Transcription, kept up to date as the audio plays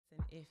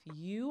If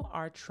you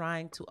are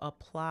trying to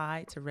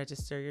apply to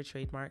register your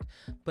trademark,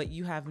 but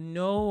you have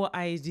no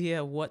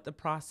idea what the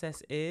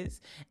process is,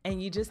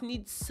 and you just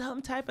need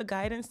some type of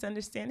guidance to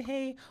understand,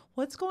 hey,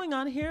 what's going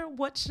on here?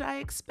 What should I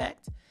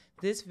expect?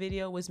 This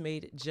video was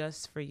made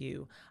just for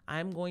you.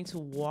 I'm going to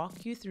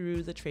walk you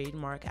through the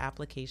trademark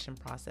application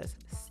process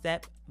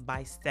step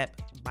by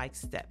step by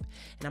step.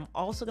 And I'm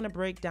also going to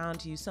break down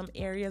to you some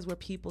areas where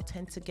people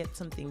tend to get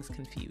some things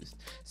confused.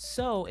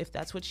 So if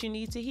that's what you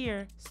need to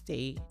hear,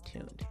 stay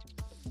tuned.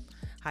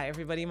 Hi,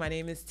 everybody. My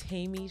name is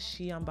Tammy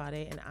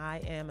Shiambade, and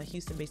I am a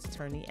Houston-based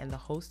attorney and the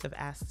host of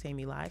Ask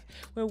Tammy Live,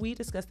 where we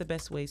discuss the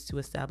best ways to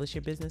establish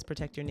your business,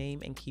 protect your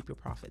name, and keep your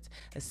profits.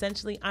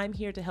 Essentially, I'm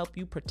here to help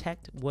you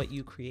protect what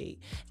you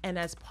create. And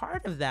as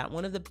part of that,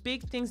 one of the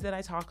big things that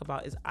I talk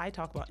about is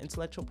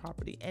intellectual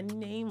property, and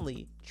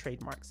namely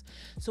trademarks.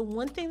 So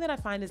one thing that I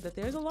find is that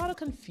there's a lot of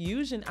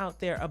confusion out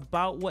there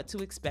about what to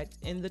expect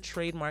in the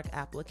trademark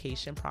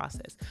application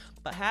process.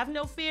 But have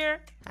no fear,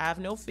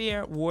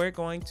 we're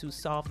going to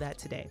solve that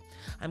today.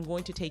 I'm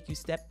going to take you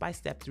step by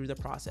step through the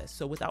process.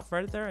 So without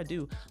further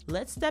ado,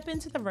 let's step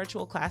into the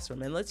virtual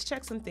classroom and let's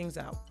check some things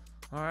out.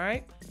 All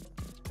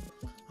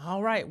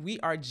right,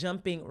 we are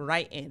jumping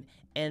right in.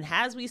 And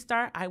as we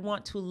start, I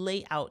want to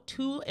lay out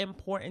two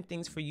important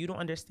things for you to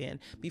understand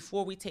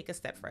before we take a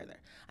step further.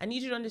 I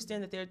need you to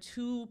understand that there are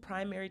two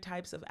primary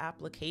types of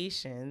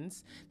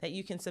applications that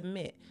you can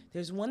submit.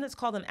 There's one that's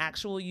called an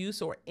actual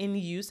use or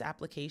in-use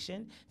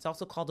application. It's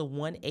also called a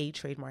 1A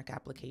trademark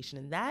application.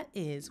 And that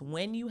is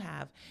when you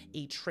have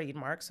a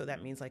trademark. So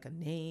that means like a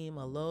name,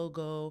 a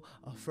logo,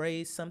 a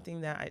phrase, something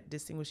that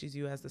distinguishes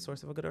you as the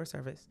source of a good or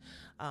service.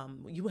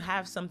 You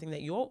have something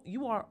that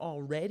you are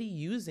already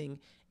using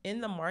in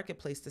the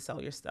marketplace to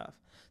sell your stuff.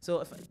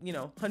 So if,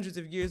 hundreds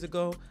of years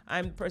ago,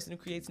 I'm the person who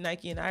creates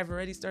Nike, and I've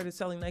already started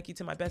selling Nike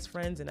to my best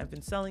friends, and I've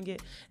been selling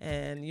it,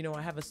 and,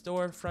 I have a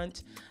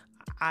storefront,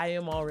 I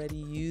am already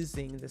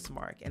using this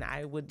mark, and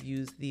I would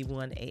use the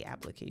 1A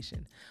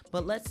application.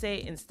 But let's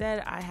say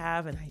instead I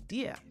have an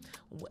idea,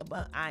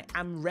 but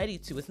I'm ready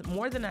to. It's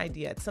more than an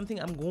idea. It's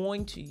something I'm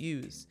going to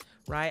use,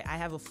 right? I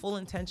have a full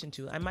intention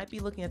to. I might be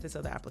looking at this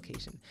other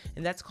application,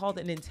 and that's called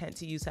an intent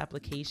to use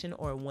application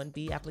or a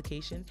 1B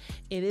application.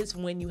 It is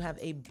when you have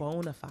a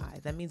bona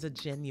fide, that means a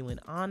genuine,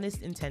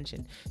 honest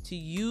intention to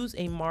use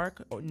a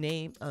mark or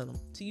name,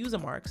 to use a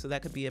mark. So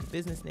that could be a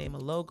business name, a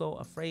logo,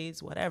 a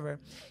phrase, whatever,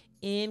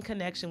 in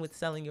connection with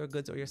selling your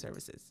goods or your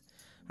services,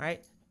 all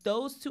right?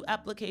 Those two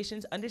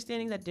applications,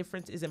 understanding that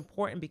difference is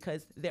important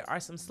because there are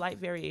some slight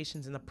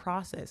variations in the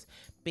process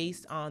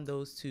based on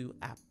those two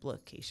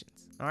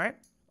applications, all right?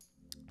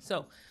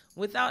 So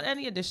without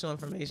any additional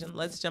information,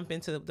 let's jump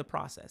into the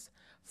process.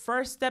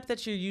 First step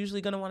that you're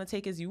usually going to want to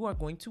take is you are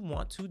going to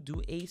want to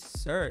do a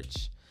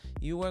search.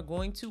 You are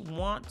going to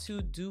want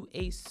to do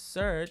a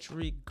search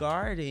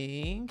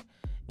regarding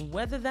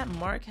whether that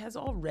mark has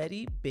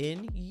already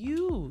been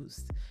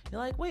used. You're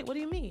like, wait, what do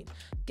you mean?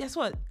 Guess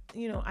what?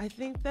 I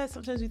think that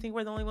sometimes we think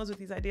we're the only ones with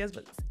these ideas,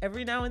 but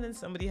every now and then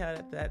somebody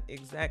had that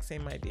exact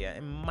same idea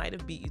and might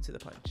have beat you to the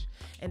punch.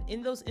 And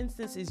in those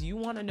instances, you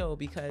want to know,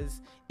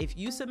 because if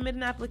you submit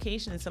an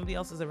application and somebody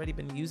else has already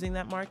been using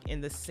that mark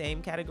in the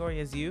same category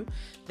as you,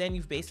 then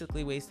you've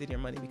basically wasted your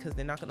money, because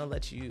they're not going to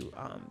let you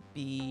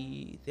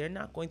they're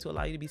not going to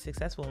allow you to be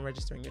successful in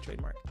registering your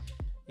trademark.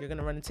 You're going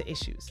to run into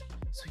issues.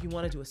 So you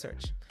want to do a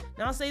search.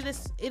 Now I'll say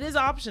this, it is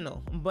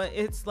optional, but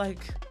it's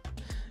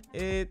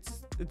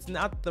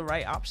not the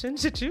right option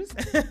to choose.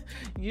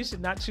 You should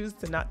not choose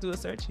to not do a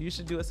search. You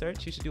should do a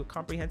search. You should do a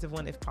comprehensive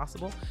one if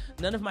possible.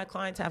 None of my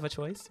clients have a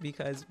choice,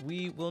 because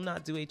we will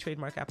not do a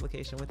trademark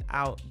application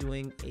without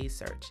doing a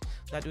search,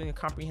 without doing a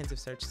comprehensive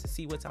search to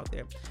see what's out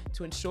there,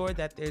 to ensure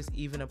that there's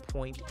even a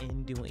point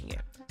in doing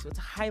it. So it's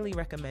highly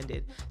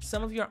recommended.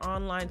 Some of your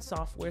online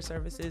software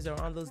services or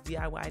on those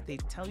DIY, they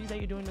tell you that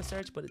you're doing the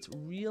search, but it's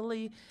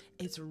really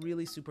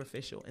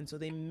superficial. And so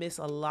they miss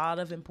a lot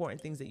of important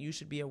things that you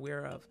should be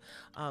aware of.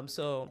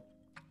 So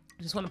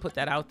I just want to put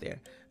that out there.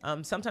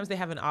 Sometimes they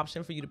have an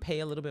option for you to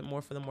pay a little bit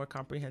more for the more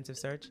comprehensive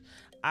search.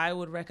 I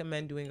would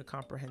recommend doing a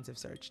comprehensive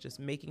search, just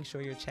making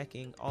sure you're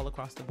checking all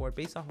across the board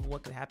based off of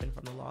what could happen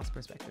from the law's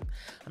perspective.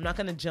 I'm not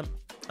going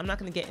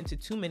to get into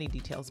too many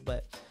details,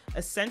 but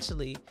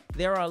essentially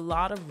there are a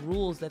lot of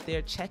rules that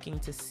they're checking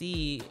to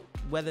see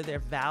whether they're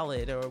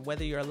valid or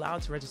whether you're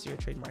allowed to register your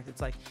trademark.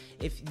 It's like,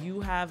 if you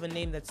have a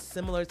name that's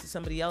similar to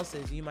somebody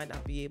else's, you might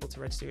not be able to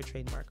register your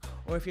trademark.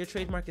 Or if your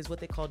trademark is what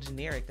they call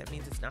generic, that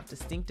means it's not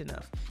distinct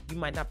enough, you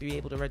might not be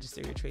able to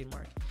register your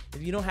trademark.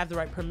 If you don't have the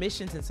right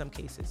permissions in some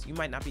cases, you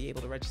might not be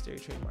able to register your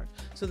trademark.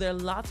 So there are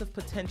lots of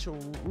potential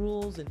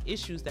rules and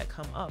issues that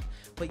come up,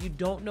 but you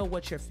don't know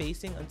what you're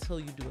facing until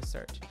you do a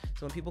search.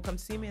 So when people come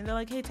see me and they're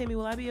like, hey, Tammy,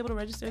 will I be able to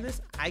register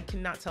this? I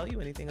cannot tell you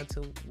anything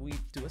until we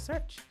do a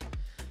search.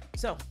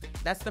 So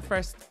that's the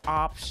first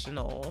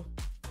optional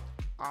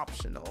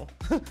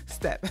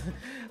step.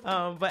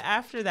 But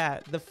after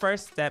that, the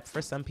first step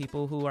for some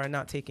people who are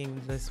not taking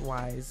this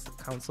wise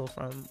counsel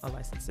from a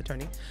licensed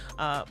attorney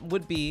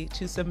would be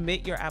to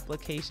submit your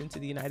application to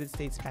the United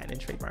States Patent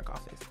and Trademark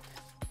Office.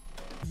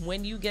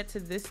 when you get to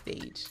this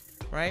stage,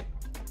 right?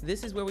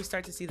 This is where we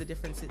start to see the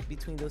difference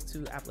between those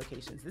two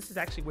applications. This is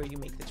actually where you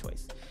make the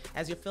choice.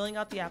 As you're filling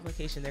out the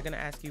application, they're going to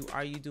ask you,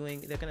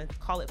 they're going to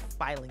call it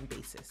filing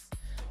basis.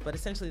 But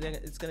essentially,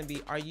 it's going to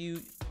be, are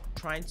you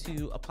trying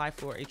to apply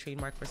for a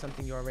trademark for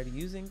something you're already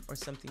using or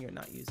something you're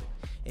not using?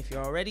 If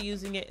you're already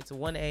using it, it's a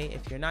 1A.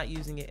 If you're not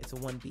using it, it's a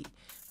 1B,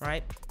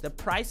 right? The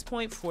price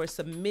point for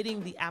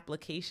submitting the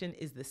application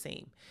is the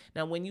same.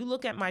 Now, when you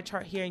look at my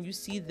chart here and you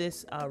see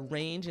this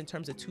range in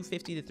terms of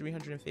 $250 to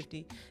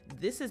 $350,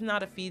 this is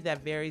not a fee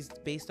that varies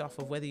based off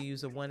of whether you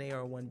use a 1A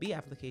or a 1B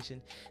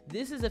application.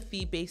 This is a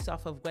fee based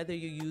off of whether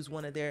you use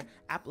one of their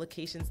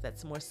applications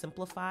that's more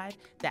simplified,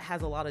 that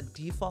has a lot of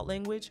default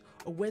language,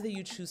 or whether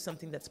you choose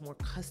something that's more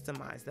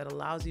customized, that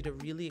allows you to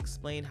really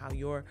explain how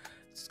your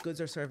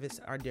goods or service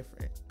are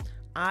different.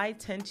 I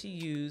tend to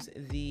use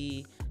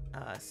the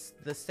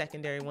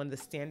secondary one, the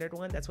standard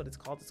one. That's what it's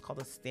called. It's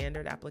called a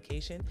standard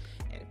application,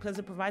 because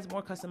it provides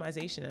more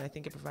customization, and I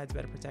think it provides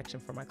better protection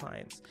for my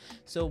clients.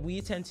 So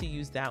we tend to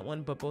use that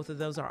one, but both of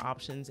those are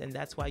options, and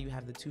that's why you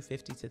have the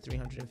 $250 to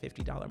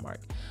 $350 mark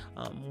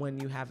when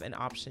you have an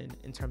option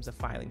in terms of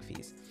filing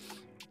fees.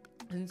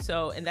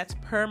 And that's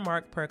per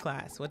mark per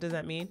class. What does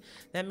that mean?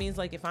 That means,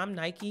 like, if I'm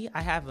Nike,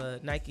 I have a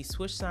Nike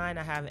swoosh sign,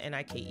 I have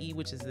NIKE,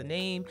 which is the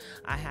name.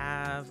 I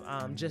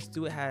have Just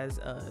Do It as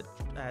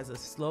a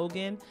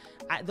slogan.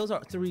 Those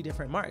are 3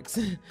 different marks.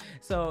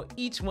 So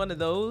each one of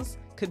those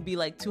could be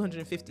like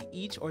 $250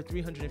 each or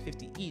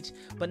 $350 each,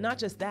 but not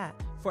just that,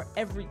 for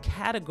every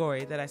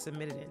category that I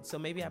submitted in. So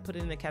maybe I put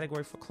it in a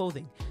category for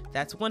clothing.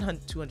 That's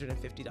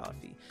 $250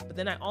 fee. But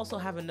then I also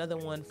have another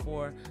one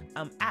for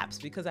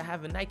apps, because I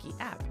have a Nike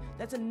app.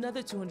 That's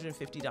another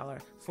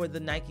 $250 for the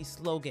Nike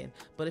slogan.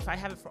 But if I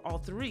have it for all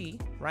 3,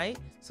 right?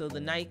 So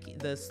the Nike,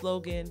 the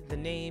slogan, the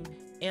name,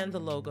 and the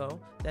logo,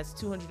 that's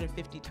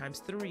 $250 times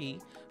 3,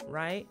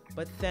 right?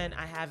 But then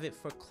I have it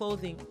for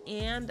clothing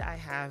and I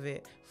have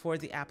it for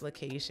the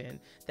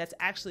application. That's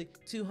actually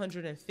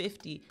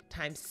 $250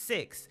 times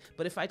 6.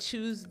 But if I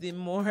choose the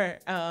more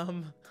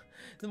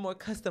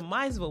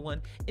customizable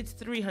one, it's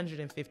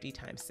 $350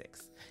 times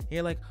 6. And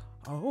you're like,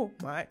 oh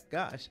my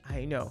gosh,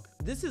 I know.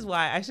 This is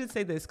why I should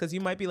say this, because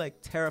you might be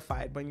like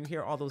terrified when you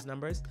hear all those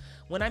numbers.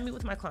 When I meet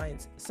with my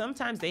clients,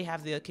 sometimes they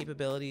have the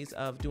capabilities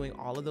of doing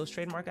all of those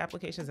trademark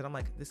applications, and I'm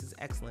like, this is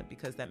excellent,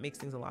 because that makes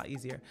things a lot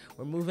easier.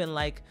 We're moving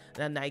like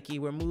a Nike.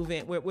 We're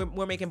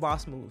making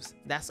boss moves.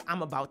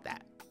 I'm about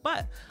that.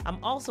 But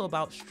I'm also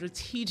about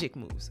strategic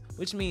moves,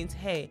 which means,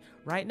 hey,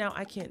 right now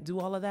I can't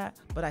do all of that,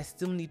 but I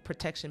still need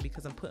protection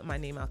because I'm putting my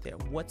name out there.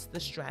 What's the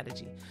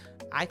strategy?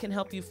 I can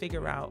help you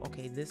figure out,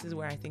 okay, this is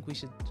where I think we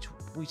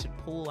should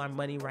pool our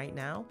money right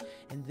now,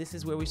 and this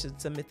is where we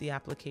should submit the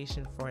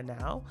application for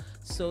now,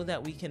 so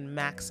that we can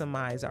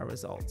maximize our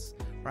results,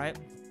 right?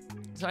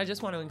 So I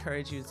just want to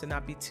encourage you to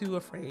not be too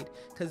afraid,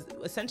 because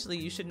essentially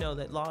you should know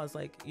that law is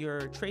like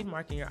your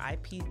trademark and your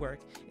IP work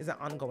is an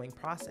ongoing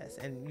process,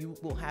 and you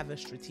will have a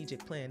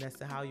strategic plan as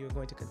to how you're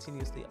going to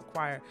continuously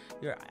acquire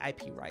your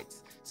IP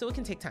rights. So it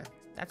can take time.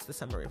 That's the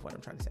summary of what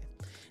I'm trying to say.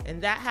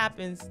 And that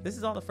happens, this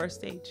is all the first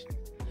stage.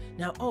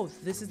 Now,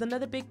 this is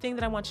another big thing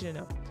that I want you to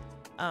know.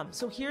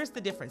 So here's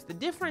the difference. The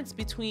difference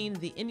between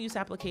the in-use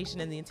application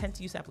and the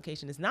intent-to-use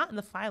application is not in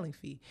the filing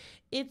fee.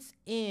 It's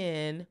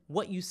in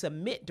what you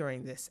submit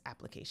during this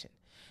application.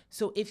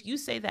 So if you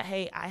say that,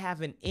 hey, I have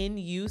an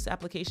in-use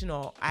application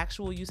or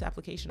actual use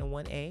application, a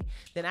 1A,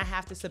 then I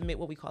have to submit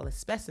what we call a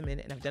specimen.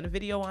 And I've done a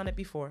video on it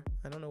before.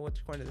 I don't know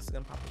which corner this is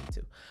going to pop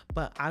into,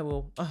 but I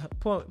will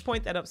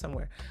point that up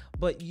somewhere.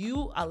 But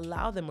you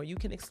allow them, or you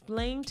can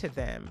explain to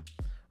them,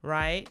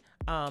 right?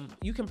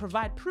 You can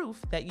provide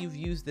proof that you've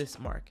used this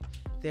mark.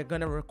 They're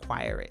going to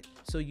require it.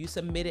 So you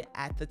submit it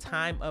at the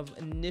time of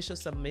initial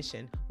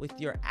submission with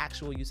your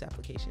actual use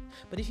application.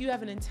 But if you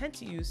have an intent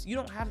to use, you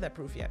don't have that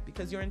proof yet,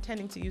 because you're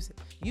intending to use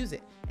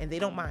it, and they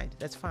don't mind.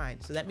 That's fine.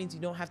 So that means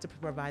you don't have to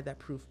provide that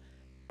proof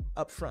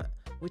up front,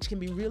 which can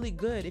be really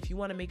good if you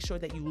want to make sure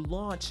that you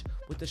launch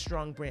with a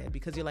strong brand,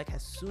 because you're like,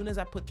 as soon as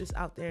I put this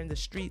out there in the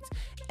streets,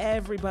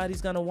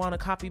 everybody's going to want to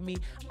copy me.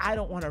 I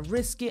don't want to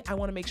risk it. I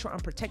want to make sure I'm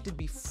protected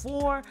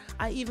before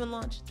I even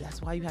launch.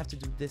 That's why you have to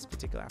do this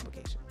particular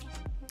application.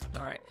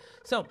 All right.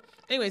 So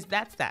anyways,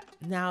 that's that.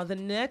 Now, the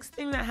next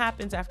thing that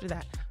happens after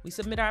that, we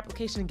submit our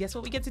application, and guess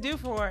what we get to do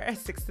for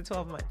 6 to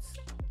 12 months?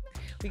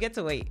 We get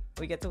to wait.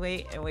 We get to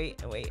wait and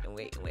wait and wait and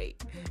wait and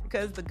wait,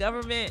 because the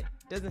government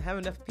doesn't have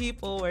enough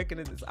people working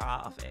in this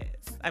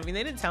office. I mean,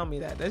 they didn't tell me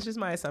that. That's just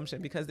my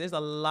assumption, because there's a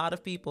lot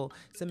of people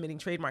submitting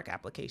trademark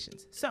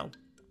applications. So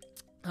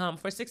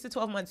for 6 to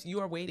 12 months,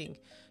 you are waiting.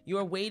 You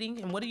are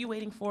waiting. And what are you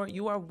waiting for?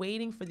 You are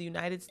waiting for the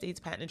United States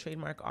Patent and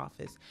Trademark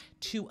Office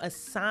to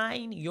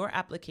assign your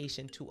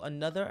application to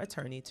another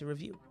attorney to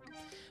review.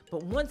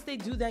 But once they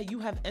do that, you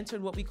have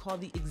entered what we call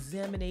the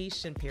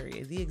examination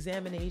period, the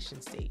examination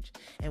stage.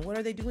 And what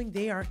are they doing?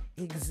 They are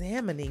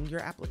examining your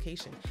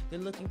application. They're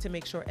looking to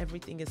make sure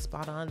everything is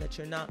spot on, that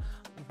you're not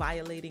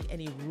violating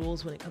any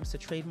rules when it comes to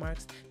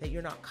trademarks, that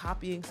you're not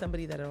copying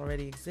somebody that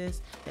already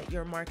exists, that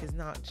your mark is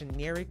not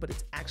generic, but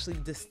it's actually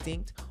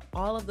distinct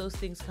All of those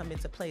things come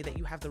into play, that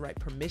you have the right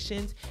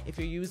permissions. If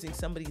you're using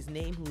somebody's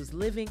name who is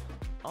living,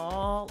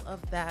 all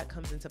of that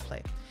comes into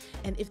play.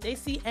 And if they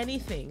see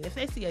anything, if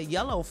they see a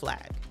yellow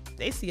flag,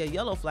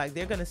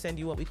 they're going to send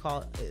you what we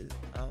call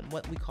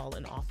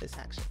an office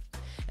action.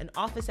 An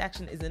office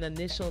action is an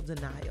initial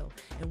denial.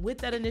 And with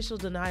that initial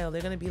denial,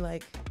 they're going to be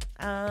like,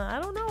 I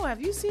don't know, have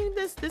you seen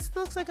this? This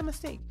looks like a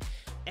mistake.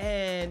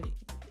 And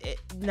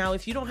now,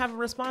 if you don't have a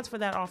response for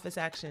that office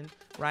action,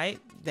 right,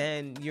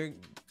 then your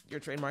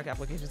trademark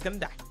application is going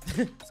to die.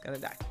 It's going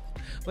to die.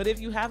 But if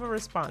you have a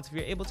response, if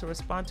you're able to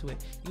respond to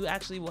it, you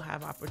actually will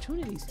have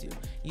opportunities to.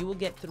 You will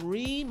get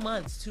 3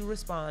 months to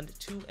respond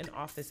to an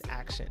office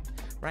action,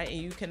 right? And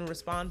you can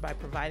respond by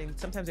providing,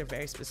 sometimes they're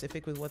very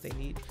specific with what they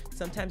need.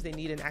 Sometimes they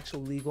need an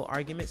actual legal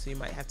argument, so you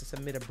might have to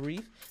submit a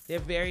brief. There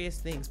are various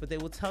things, but they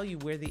will tell you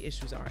where the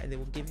issues are, and they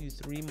will give you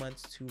 3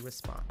 months to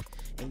respond.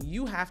 And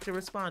you have to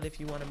respond if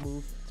you want to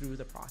move through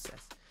the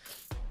process.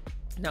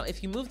 Now,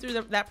 if you move through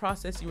that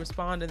process, you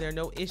respond and there are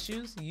no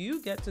issues,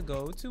 you get to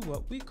go to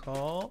what we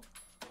call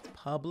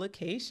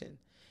publication.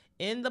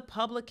 In the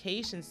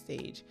publication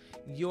stage,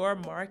 your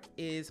mark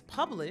is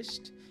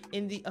published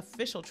in the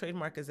official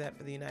Trademark Gazette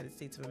for the United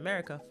States of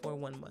America for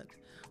 1 month.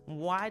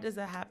 Why does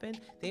that happen?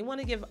 They want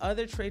to give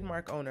other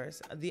trademark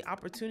owners the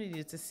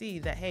opportunity to see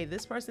that, hey,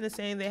 this person is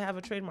saying they have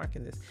a trademark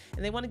in this.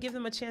 And they want to give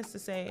them a chance to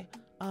say,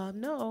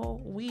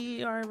 no,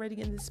 we are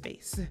already in this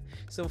space.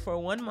 So for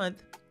 1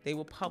 month, they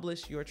will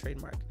publish your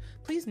trademark.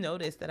 Please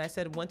notice that I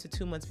said 1 to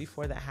 2 months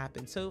before that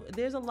happened. So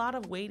there's a lot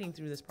of waiting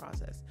through this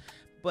process.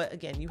 But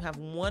again, you have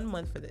 1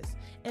 month for this.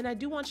 And I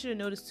do want you to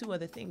notice 2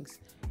 other things.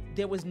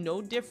 There was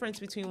no difference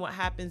between what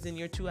happens in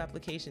your 2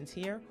 applications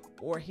here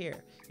or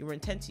here. Your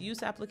intent to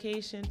use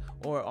application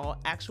or all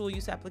actual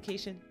use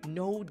application,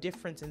 no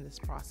difference in this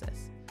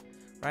process.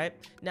 Right?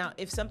 Now,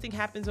 if something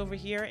happens over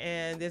here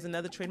and there's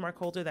another trademark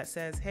holder that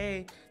says,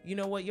 hey, you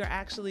know what, you're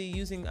actually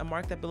using a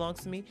mark that belongs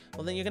to me,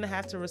 well, then you're going to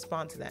have to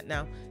respond to that.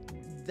 Now,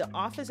 the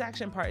office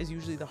action part is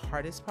usually the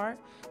hardest part.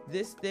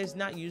 There's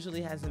not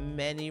usually has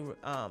many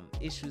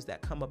issues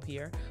that come up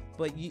here,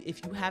 but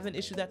if you have an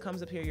issue that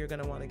comes up here, you're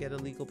going to want to get a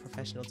legal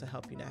professional to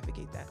help you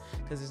navigate that,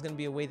 because there's going to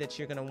be a way that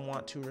you're going to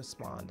want to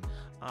respond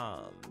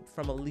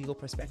from a legal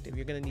perspective.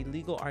 You're going to need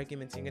legal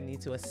arguments. You're going to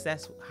need to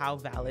assess how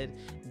valid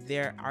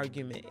their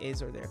argument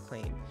is or their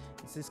claim.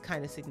 This is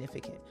kind of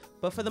significant.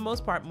 But for the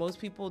most part, most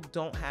people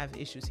don't have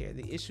issues here.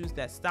 The issues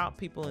that stop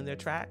people in their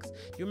tracks.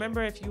 You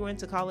remember if you went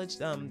to college,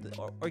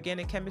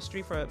 organic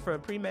chemistry for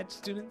pre-med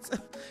students?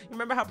 You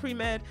remember how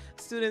pre-med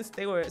students,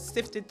 they were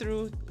sifted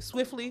through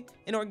swiftly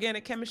in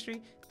organic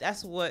chemistry?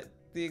 That's what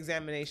the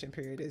examination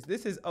period is.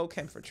 This is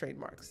OChem for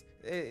trademarks.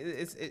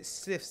 It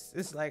sifts.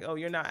 It's like, oh,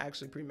 you're not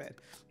actually pre-med.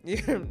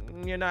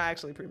 You're not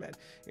actually pre-med.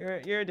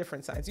 You're a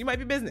different science. You might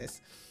be business.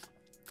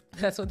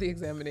 That's what the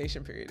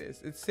examination period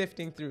is. It's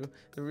sifting through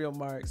the real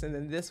marks. And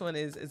then this one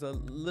is a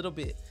little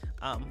bit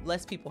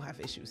less people have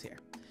issues here.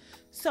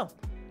 So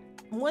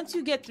once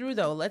you get through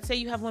though, let's say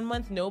you have 1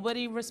 month,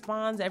 nobody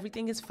responds,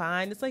 everything is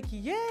fine. It's like,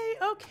 yay,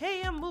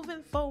 okay, I'm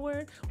moving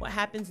forward. What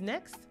happens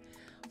next?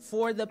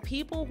 For the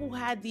people who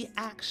had the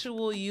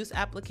actual use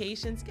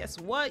applications, guess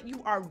what?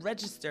 You are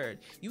registered.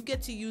 You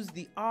get to use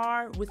the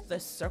R with the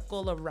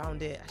circle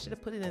around it. I should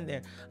have put it in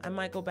there. I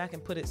might go back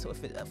and put it so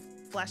if it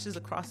flashes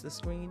across the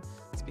screen,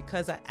 it's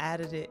because I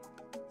added it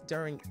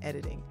during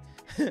editing.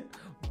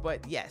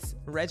 But yes,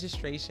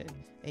 registration,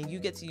 and you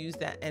get to use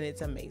that, and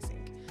it's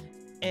amazing.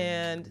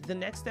 And the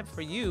next step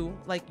for you,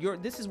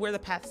 this is where the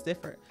paths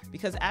differ,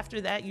 because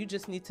after that, you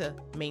just need to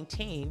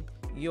maintain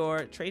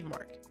your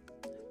trademark.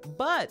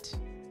 But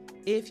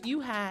if you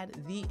had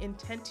the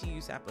intent to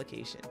use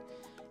application,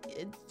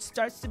 it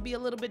starts to be a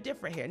little bit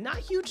different here. Not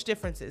huge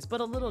differences,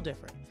 but a little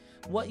different.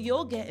 What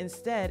you'll get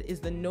instead is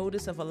the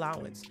notice of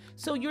allowance.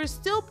 So you're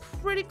still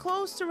pretty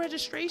close to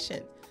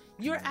registration.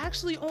 You're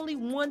actually only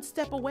 1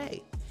 step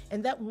away.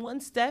 And that 1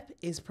 step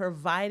is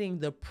providing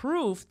the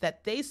proof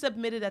that they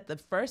submitted at the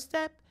first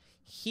step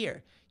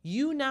here.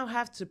 You now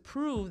have to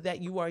prove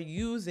that you are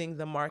using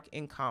the mark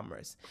in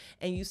commerce.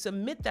 And you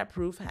submit that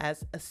proof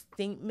as a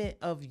statement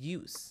of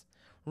use,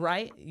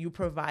 right? You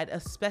provide a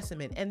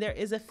specimen, and there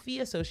is a fee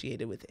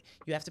associated with it.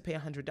 You have to pay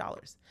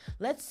 $100.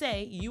 Let's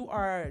say you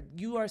are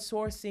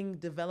sourcing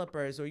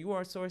developers, or you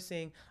are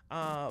sourcing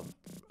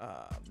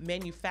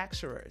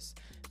manufacturers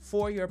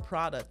for your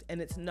product,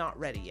 and it's not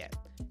ready yet.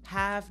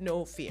 Have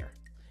no fear.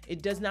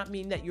 It does not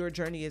mean that your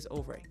journey is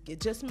over. It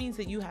just means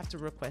that you have to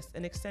request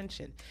an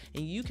extension,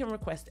 and you can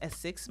request a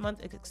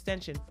 6-month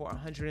extension for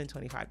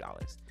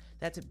 $125.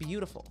 That's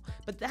beautiful,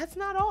 but that's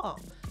not all.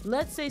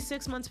 Let's say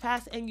 6 months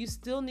pass and you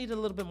still need a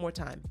little bit more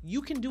time.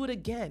 You can do it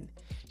again.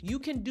 You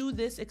can do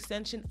this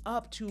extension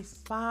up to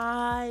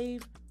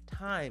 5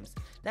 times.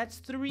 That's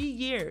 3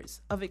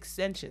 years of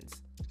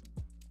extensions.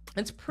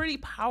 It's pretty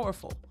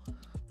powerful,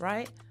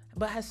 right?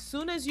 But as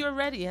soon as you're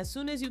ready, as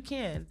soon as you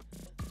can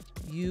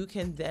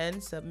then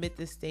submit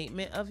the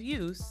statement of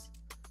use,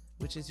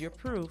 which is your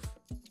proof,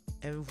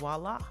 and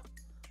voila.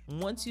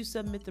 Once you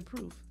submit the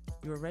proof,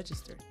 you're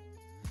registered.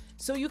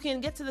 So you can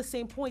get to the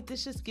same point.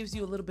 This just gives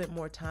you a little bit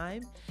more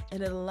time,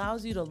 and it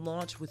allows you to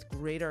launch with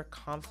greater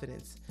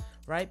confidence,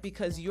 right?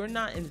 Because you're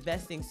not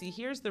investing. See,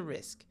 here's the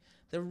risk.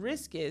 The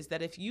risk is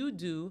that if you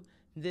do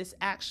this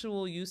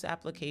actual use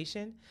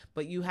application,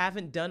 but you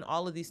haven't done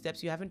all of these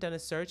steps, you haven't done a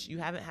search, you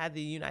haven't had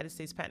the United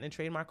States Patent and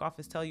Trademark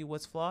Office tell you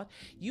what's flawed,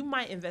 you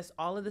might invest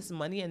all of this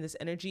money and this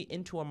energy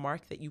into a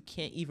mark that you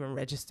can't even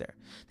register.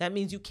 That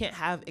means you can't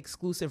have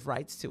exclusive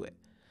rights to it,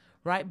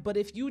 right? But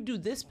if you do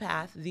this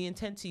path, the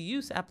intent to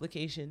use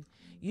application,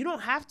 you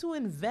don't have to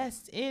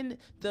invest in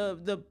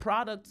the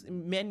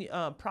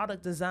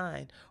product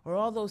design or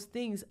all those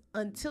things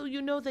until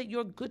you know that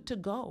you're good to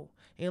go.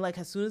 And you're like,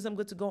 as soon as I'm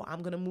good to go,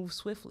 I'm going to move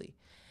swiftly.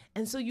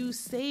 And so you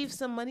save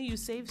some money, you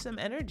save some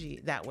energy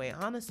that way,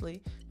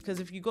 honestly, because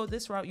if you go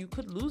this route, you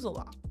could lose a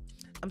lot.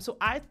 So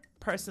I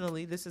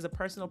personally, this is a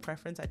personal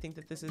preference. I think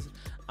that this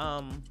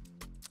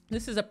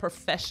is a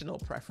professional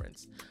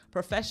preference.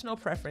 Professional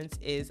preference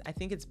is, I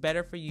think it's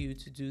better for you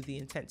to do the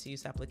intent to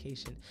use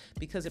application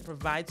because it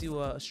provides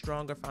you a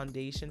stronger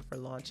foundation for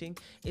launching.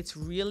 It's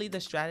really the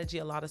strategy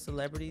a lot of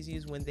celebrities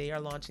use when they are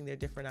launching their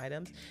different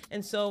items.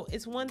 And so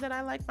it's one that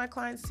I like my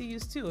clients to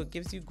use too. It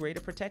gives you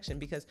greater protection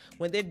because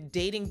when they're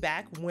dating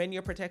back when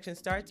your protection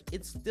starts,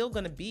 it's still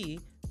gonna be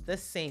the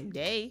same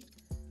day,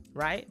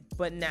 right?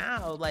 But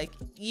now, like,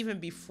 even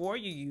before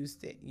you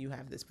used it, you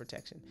have this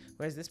protection.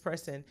 Whereas this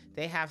person,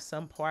 they have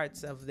some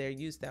parts of their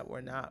use that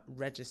were not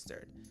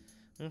registered,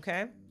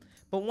 okay?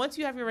 But once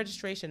you have your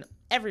registration,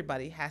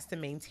 everybody has to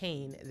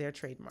maintain their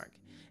trademark.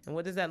 And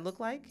what does that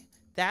look like?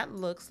 That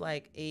looks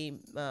like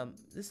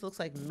this looks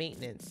like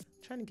maintenance.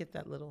 I'm trying to get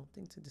that little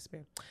thing to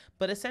disappear.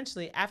 But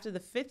essentially, after the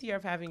 5th year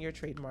of having your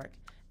trademark,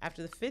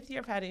 after the 5th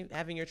year of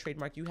having your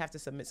trademark, you have to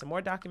submit some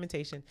more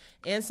documentation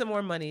and some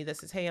more money that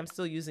says, hey, I'm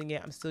still using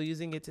it. I'm still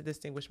using it to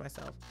distinguish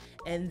myself.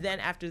 And then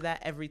after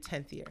that, every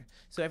 10th year.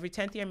 So every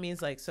 10th year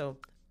means like, so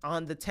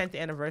on the 10th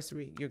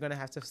anniversary, you're going to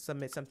have to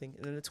submit something.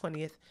 And then the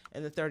 20th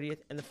and the 30th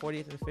and the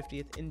 40th and the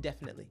 50th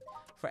indefinitely,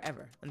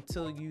 forever,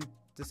 until you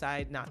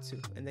decide not to.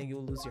 And then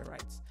you'll lose your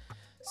rights.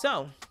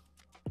 So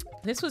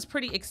this was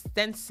pretty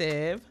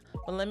extensive,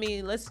 but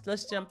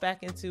let's jump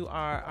back into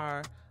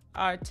our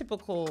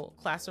typical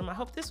classroom. I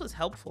hope this was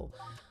helpful.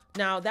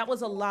 Now, that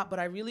was a lot, but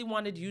I really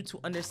wanted you to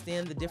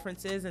understand the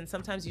differences, and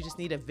sometimes you just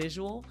need a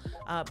visual.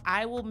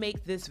 I will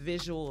make this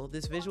visual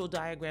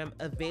diagram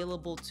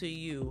available to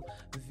you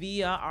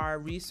via our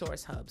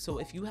resource hub. So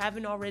if you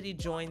haven't already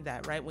joined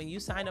that, right, when you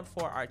sign up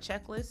for our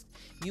checklist,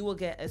 you will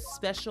get a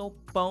special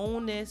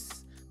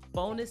bonus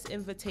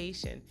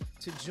invitation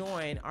to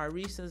join our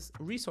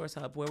resource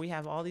hub, where we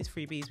have all these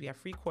freebies. We have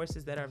free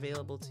courses that are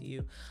available to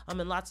you, and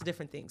lots of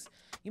different things.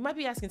 You might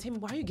be asking, Tammy,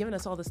 why are you giving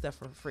us all this stuff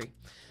for free?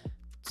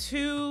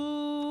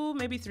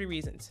 Maybe three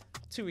reasons.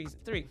 Three.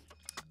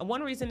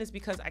 One reason is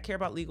because I care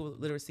about legal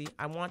literacy.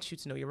 I want you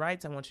to know your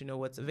rights. I want you to know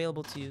what's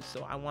available to you.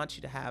 So I want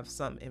you to have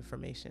some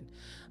information.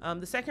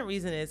 The second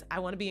reason is I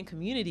want to be in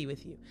community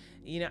with you.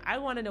 You know, I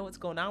want to know what's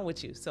going on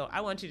with you. So I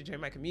want you to join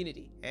my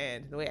community.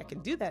 And the way I can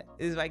do that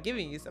is by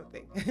giving you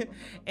something.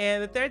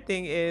 And the third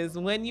thing is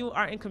when you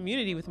are in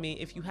community with me,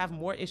 if you have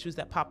more issues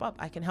that pop up,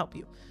 I can help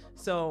you.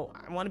 So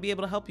I want to be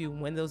able to help you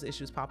when those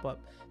issues pop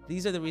up.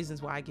 These are the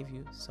reasons why I give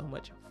you so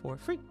much for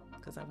free,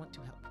 because I want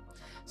to help.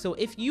 So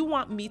if you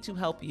want me to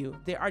help you,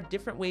 there are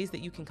different ways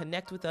that you can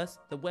connect with us.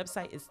 The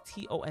website is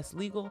TOS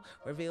Legal.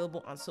 We're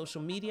available on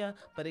social media.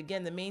 But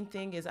again, the main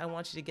thing is I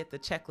want you to get the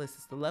checklist.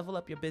 It's the Level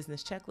Up Your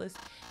Business checklist.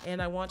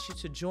 And I want you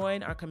to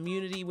join our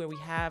community where we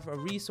have a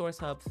resource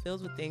hub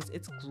filled with things.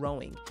 It's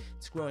growing.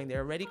 It's growing. There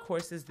are already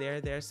courses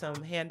there. There's some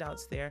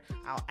handouts there.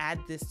 I'll add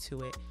this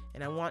to it.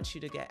 And I want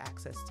you to get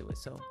access to it.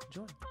 So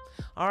join.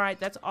 All right,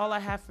 that's all I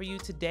have for you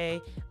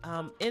today.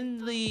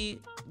 In the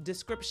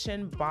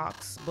description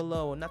box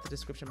below, not the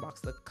description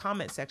box, the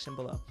comment section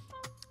below,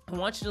 I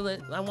want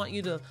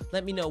you to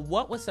let me know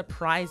what was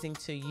surprising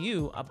to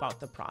you about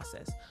the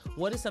process.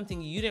 What is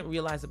something you didn't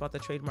realize about the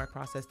trademark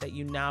process that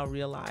you now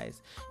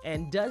realize?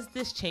 And does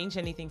this change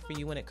anything for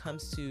you when it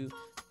comes to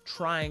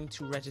trying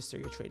to register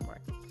your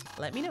trademark?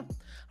 Let me know.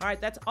 All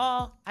right, that's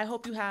all. I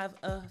hope you have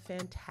a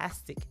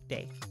fantastic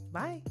day.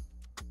 Bye.